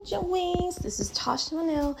Your wings. This is Tasha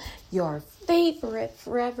Manel, your favorite,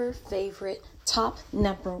 forever favorite, top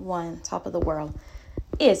number one, top of the world.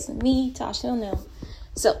 It's me, Tasha Manel.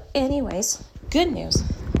 So, anyways, good news.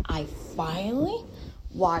 I finally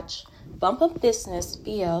watched Bump Up Business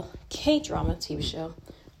BL K-drama TV show.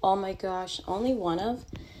 Oh my gosh, only one of.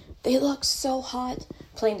 They look so hot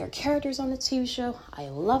playing their characters on the TV show. I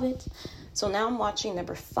love it. So now I'm watching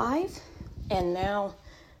number 5, and now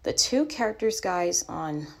the two characters, guys,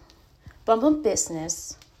 on Bump Up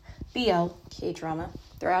Business, BL, K-drama,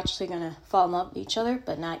 they're actually going to fall in love with each other,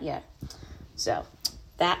 but not yet. So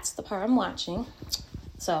that's the part I'm watching.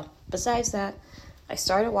 So besides that, I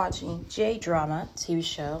started watching J-drama TV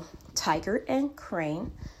show, Tiger and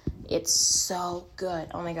Crane. It's so good.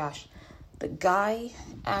 Oh my gosh. The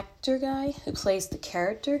actor guy who plays the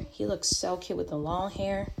character, he looks so cute with the long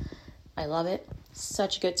hair. I love it.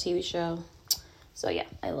 Such a good TV show. So yeah,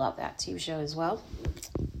 I love that TV show as well.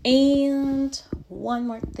 And one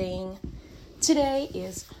more thing. Today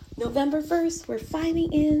is November 1st. We're finally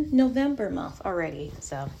in November month already.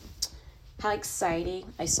 So how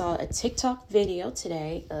exciting. I saw a TikTok video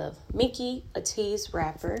today of Mickey, a tease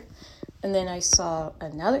rapper. And then I saw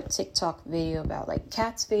another TikTok video about like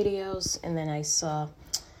cats videos. And then I saw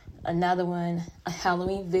another one, a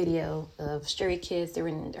Halloween video of Stray Kids. They're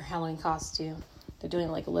in their Halloween costume. They're doing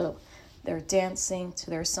like they're dancing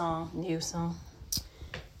to their new song.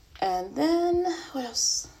 And then, what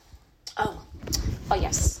else? Oh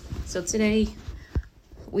yes. So today,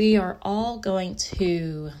 we are all going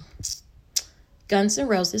to Guns N'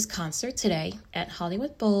 Roses concert today at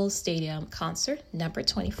Hollywood Bowl Stadium, concert number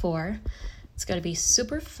 24. It's going to be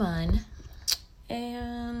super fun.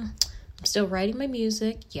 And I'm still writing my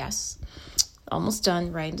music. Yes. Almost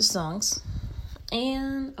done writing the songs.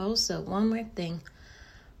 And also, one more thing.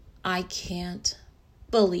 I can't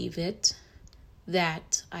believe it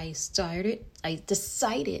that I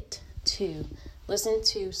decided to listen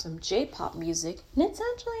to some J-pop music, and it's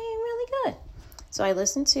actually really good. So I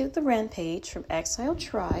listened to The Rampage from Exile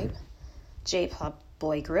Tribe, J-pop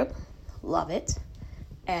boy group, love it.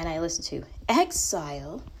 And I listened to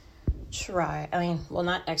Exile, J-pop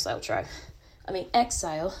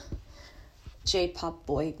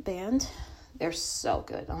boy band. They're so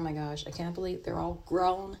good. Oh my gosh, I can't believe they're all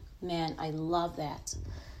grown men. I love that.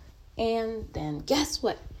 And then guess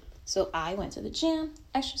what? So I went to the gym,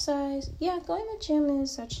 exercise. Yeah, going to the gym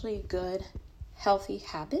is actually a good, healthy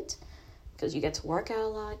habit because you get to work out a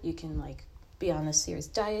lot. You can like be on a serious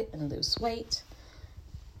diet and lose weight.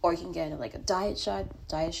 Or you can get like a diet shot.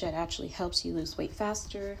 Diet shot actually helps you lose weight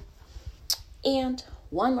faster. And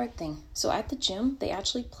one more thing. So at the gym, they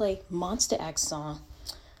actually play Monsta X song.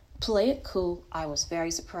 Play It Cool. I was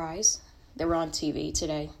very surprised. They were on TV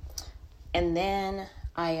today. And then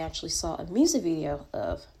I actually saw a music video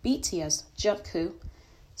of BTS Jungkook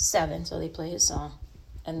 7, so they play his song.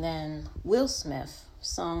 And then Will Smith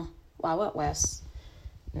song Wild Wild West.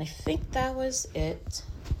 And I think that was it.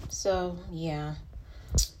 So, yeah.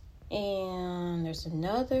 And there's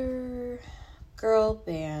another girl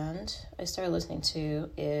band I started listening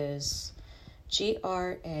to is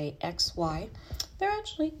GRAXY. They're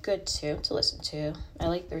actually good too to listen to. I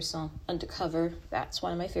like their song Undercover. That's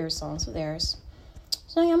one of my favorite songs of theirs.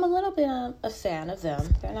 So yeah, I'm a little bit a fan of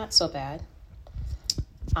them. They're not so bad.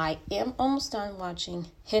 I am almost done watching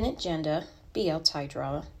Hidden Agenda BL Thai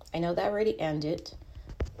drama. I know that already ended.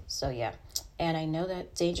 So yeah. And I know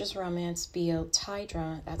that Dangerous Romance BL Thai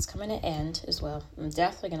drama, that's coming to end as well. I'm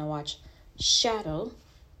definitely going to watch Shadow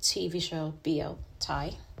TV show BL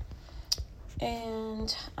Thai.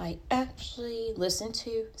 And I actually listened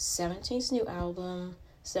to 17's new album,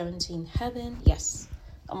 17 Heaven. Yes,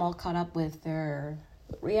 I'm all caught up with their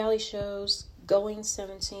reality shows, Going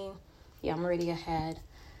 17. Yeah, I'm already ahead.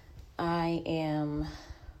 I am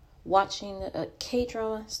watching a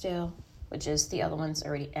K-drama still, which is the other one's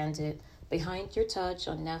already ended, Behind Your Touch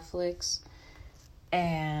on Netflix.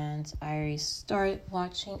 And I started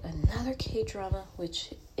watching another K-drama,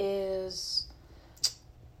 which is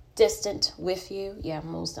Distant With You. Yeah,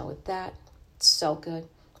 I'm almost done with that. It's so good.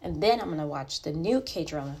 And then I'm going to watch the new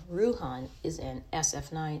K-drama. Ruhan is in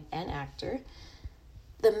SF9 and actor.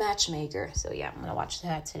 The Matchmaker. So yeah, I'm going to watch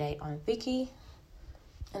that today on Viki.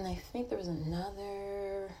 And I think there was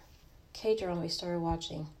another K-drama we started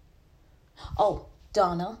watching. Oh,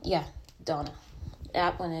 Donna. Yeah, Donna.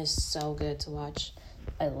 That one is so good to watch.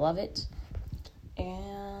 I love it.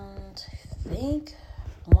 And I think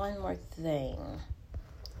one more thing.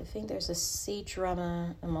 I think there's a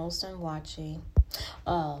C-drama I'm almost done watching.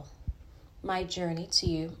 Oh, My Journey to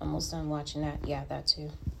You. I'm almost done watching that. Yeah, that too.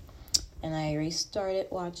 And I restarted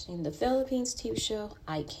watching the Philippines TV show,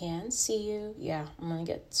 I Can See You. Yeah, I'm going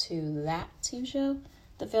to get to that TV show,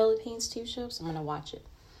 the Philippines TV show, so I'm going to watch it.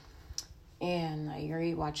 And I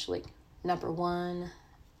already watched, like, number 1,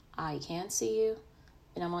 I Can See You.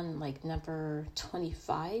 And I'm on, like, number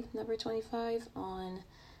 25 on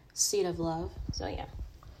Seed of Love. So, yeah.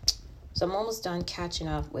 So I'm almost done catching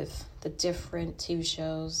up with the different TV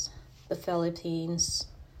shows, the Philippines,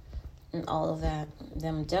 and all of that.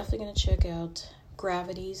 Then I'm definitely going to check out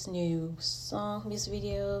Gravity's new song, music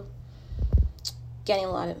video. Getting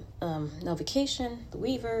a lot of notification, the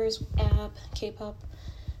Weavers app, K-pop.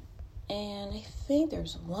 And I think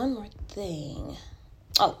there's one more thing.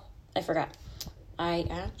 Oh, I forgot. I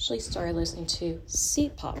actually started listening to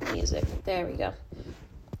C-pop music. There we go.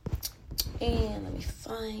 And let me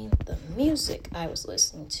find the music I was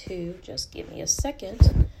listening to. Just give me a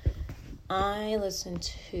second. I listened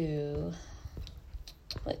to,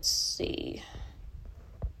 let's see.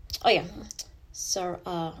 Oh, yeah. So,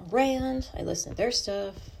 Rand, I listened to their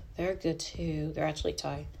stuff. They're good, too. They're actually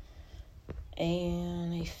Thai.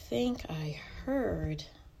 And I think I heard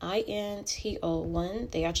INTO1.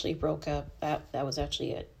 They actually broke up. That was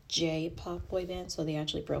actually a J-pop boy band, so they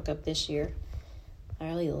actually broke up this year. I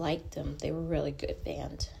really liked them. They were a really good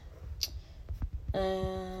band.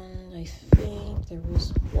 And I think there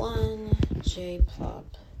was one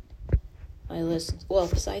J-pop I listened, well,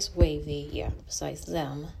 besides Wavy, besides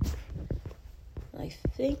them. I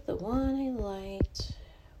think the one I liked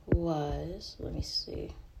was, let me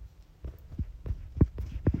see.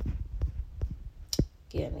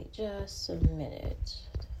 Give me just a minute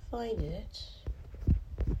to find it.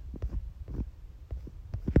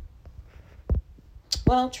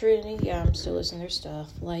 Well, Trinity, I'm still listening to their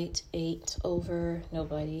stuff. Light 8, Over,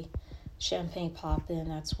 Nobody, Champagne Poppin',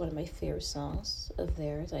 that's one of my favorite songs of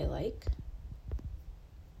theirs I like.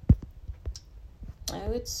 I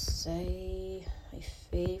would say my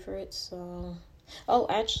favorite song. Oh,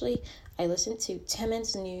 actually, I listened to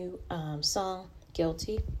Temin's new song,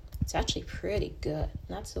 Guilty. It's actually pretty good,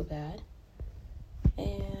 not so bad.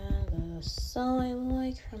 And the song I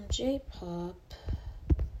like from J-pop,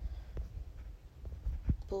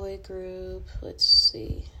 boy group, let's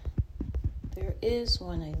see. There is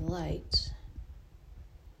one I liked.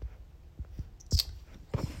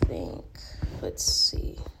 I think, let's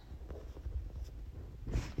see.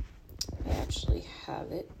 I actually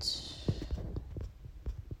have it.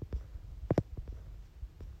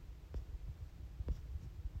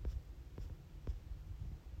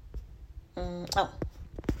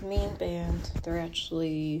 Main band. They're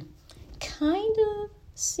actually kind of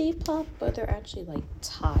C-pop, but they're actually like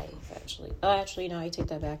Thai, actually. Oh, actually, no, I take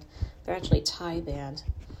that back. They're actually Thai band.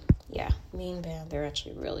 Yeah, main band. They're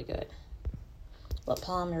actually really good. La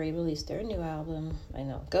Palma released their new album. I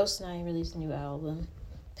know Ghost Night released a new album.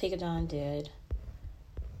 Pegadon did.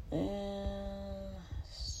 And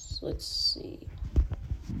let's see.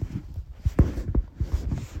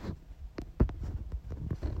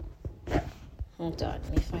 Hold on, let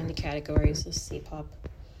me find the categories of C-pop.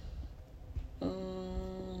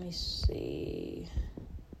 Let me see.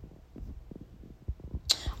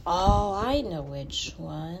 Oh, I know which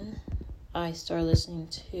one. I started listening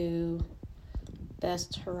to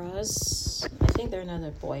Best Hurras. I think they're another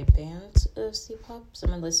boy band of C-pop, so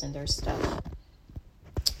I'm gonna listen to their stuff.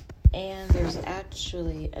 And there's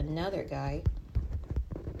actually another guy.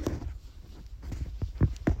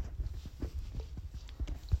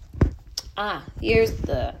 Here's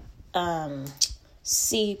the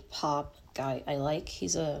C-pop guy I like.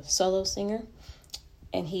 He's a solo singer,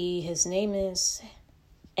 and his name is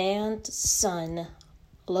And Sun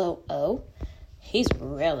Lo. He's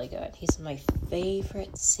really good. He's my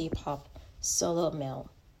favorite C-pop solo male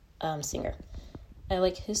singer. I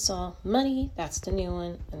like his song Money. That's the new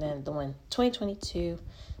one, and then the one 2022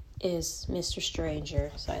 is Mr.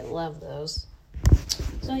 Stranger. So I love those.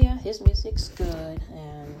 So yeah, his music's good,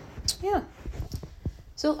 and yeah.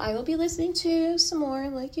 So I will be listening to some more,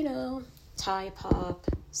 like, Thai pop,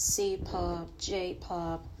 C-pop,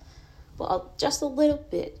 J-pop. Well, just a little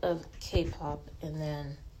bit of K-pop, and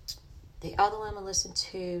then the other one I'm going to listen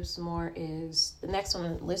to some more is, the next one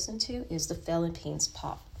I'm going to listen to is the Philippines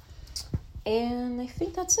pop. And I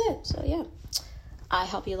think that's it. So yeah, I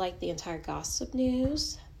hope you like the entire gossip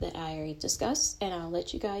news that I already discussed, and I'll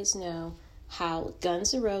let you guys know how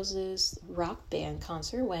Guns N' Roses rock band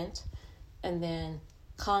concert went, and then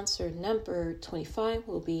concert number 25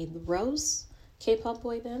 will be the Rose K-pop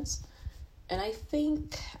boy bands. And I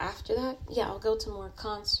think after that, I'll go to more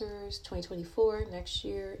concerts 2024 next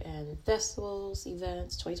year, and festivals,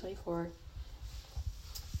 events 2024.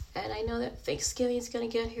 And I know that Thanksgiving is going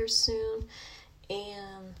to get here soon.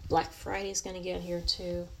 And Black Friday is going to get here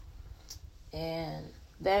too. And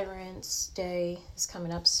Veterans Day is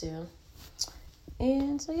coming up soon.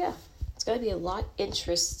 And so, yeah, it's going to be a lot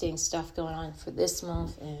interesting stuff going on for this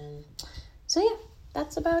month. And so, yeah,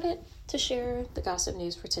 that's about it to share the gossip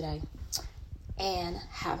news for today. And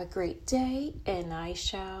have a great day. And I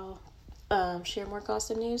shall share more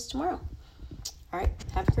gossip news tomorrow. All right,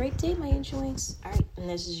 have a great day, my angel wings. All right, and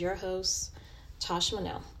this is your host, Tasha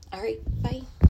Monell. All right, bye.